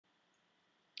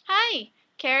Hi,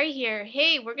 Carrie here.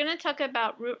 Hey, we're going to talk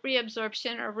about root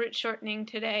reabsorption or root shortening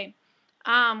today.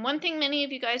 One thing many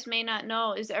of you guys may not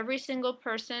know is every single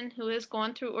person who has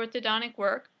gone through orthodontic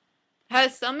work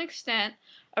has some extent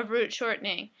of root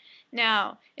shortening.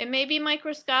 Now, it may be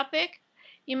microscopic.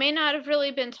 You may not have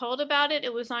really been told about it.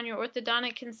 It was on your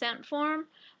orthodontic consent form,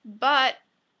 but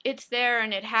it's there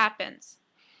and it happens.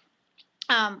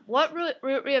 What root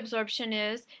reabsorption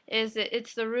is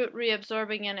it's the root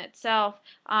reabsorbing in itself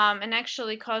and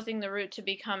actually causing the root to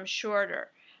become shorter.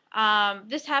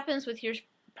 This happens with your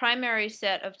primary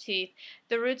set of teeth.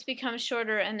 The roots become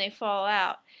shorter and they fall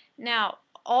out. Now,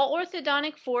 all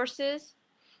orthodontic forces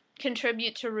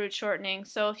contribute to root shortening.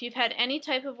 So if you've had any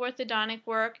type of orthodontic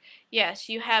work, yes,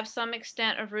 you have some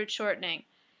extent of root shortening.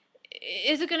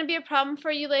 Is it going to be a problem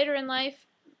for you later in life?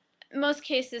 In most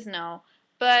cases, no.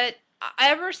 But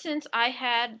ever since I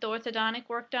had the orthodontic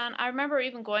work done, I remember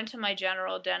even going to my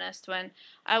general dentist when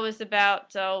I was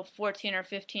about 14 or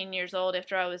 15 years old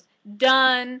after I was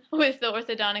done with the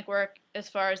orthodontic work as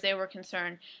far as they were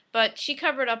concerned. But she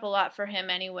covered up a lot for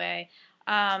him anyway.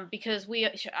 Because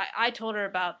I told her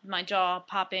about my jaw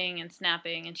popping and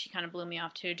snapping, and she kind of blew me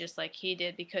off too, just like he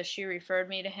did, because she referred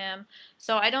me to him.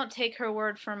 So I don't take her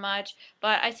word for much,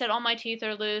 but I said all my teeth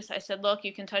are loose. I said, look,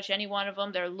 you can touch any one of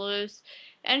them, they're loose.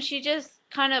 And she just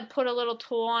kind of put a little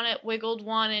tool on it, wiggled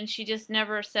one, and she just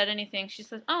never said anything. She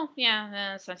said, oh,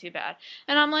 yeah, it's not too bad.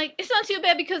 And I'm like, it's not too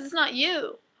bad because it's not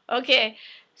you. Okay,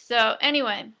 so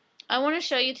anyway, I want to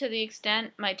show you to the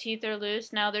extent my teeth are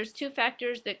loose. Now, there's two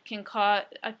factors that can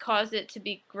cause it to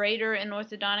be greater in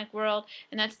orthodontic world,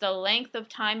 and that's the length of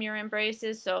time you're in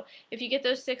braces. So if you get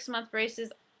those 6-month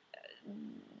braces,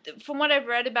 from what I've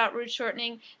read about root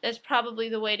shortening, that's probably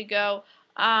the way to go.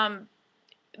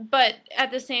 But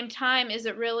at the same time, is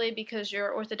it really because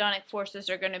your orthodontic forces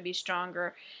are going to be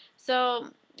stronger? So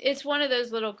it's one of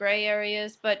those little gray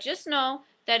areas, but just know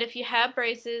that if you have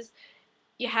braces,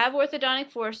 you have orthodontic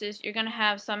forces, you're going to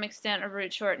have some extent of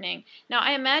root shortening. Now,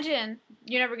 I imagine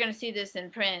you're never going to see this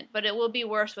in print, but it will be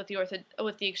worse with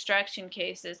the extraction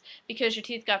cases because your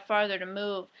teeth got farther to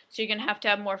move, so you're going to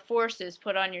have more forces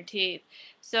put on your teeth.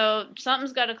 So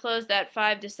something's got to close that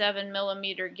 5 to 7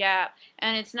 millimeter gap,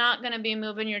 and it's not going to be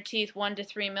moving your teeth 1 to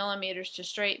 3 millimeters to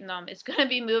straighten them. It's going to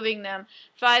be moving them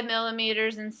 5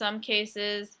 millimeters in some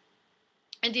cases.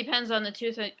 It depends on the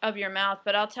tooth of your mouth,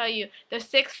 but I'll tell you, the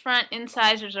 6 front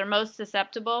incisors are most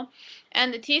susceptible,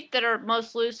 and the teeth that are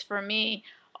most loose for me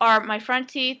are my front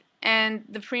teeth and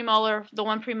the premolar, the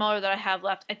one premolar that I have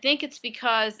left. I think it's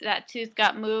because that tooth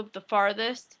got moved the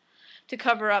farthest to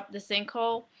cover up the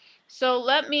sinkhole. So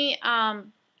let me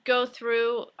go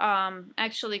through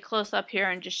actually close up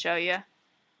here and just show you.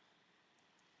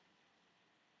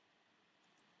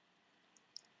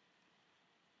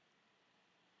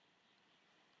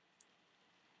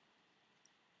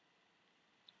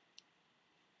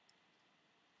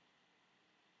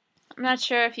 I'm not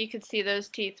sure if you could see those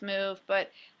teeth move,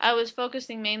 but I was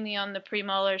focusing mainly on the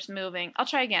premolars moving. I'll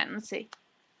try again. Let's see.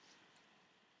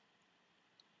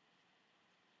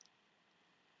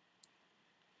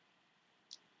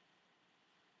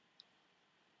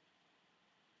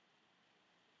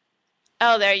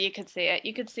 Oh, there you could see it.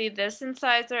 You could see this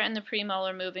incisor and the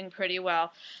premolar moving pretty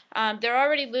well. They're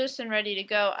already loose and ready to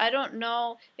go. I don't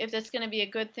know if that's going to be a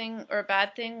good thing or a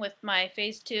bad thing with my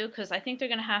phase 2 because I think they're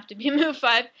going to have to be moved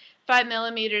 5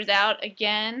 millimeters out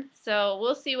again. So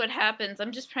we'll see what happens.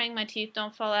 I'm just praying my teeth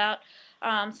don't fall out.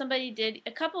 Somebody did,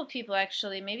 a couple of people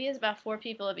actually, maybe it's about 4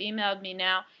 people have emailed me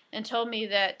now and told me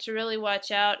that to really watch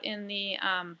out in the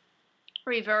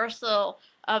reversal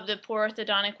of the poor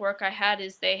orthodontic work I had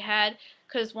is they had,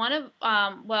 because one of,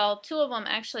 well, 2 of them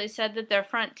actually said that their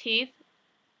front teeth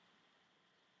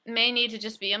may need to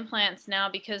just be implants now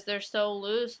because they're so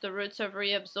loose. The roots have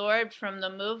reabsorbed from the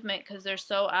movement because they're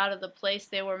so out of the place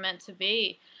they were meant to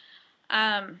be.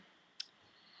 I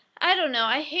don't know.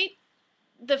 I hate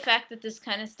the fact that this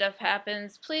kind of stuff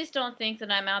happens. Please don't think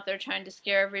that I'm out there trying to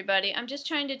scare everybody. I'm just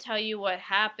trying to tell you what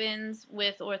happens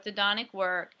with orthodontic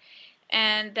work,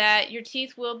 and that your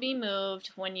teeth will be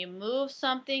moved. When you move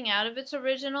something out of its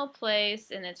original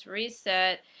place and it's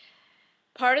reset,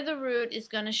 part of the root is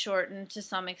going to shorten to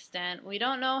some extent. We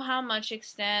don't know how much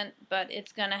extent, but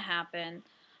it's going to happen.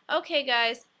 Okay,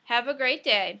 guys, have a great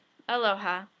day.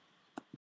 Aloha.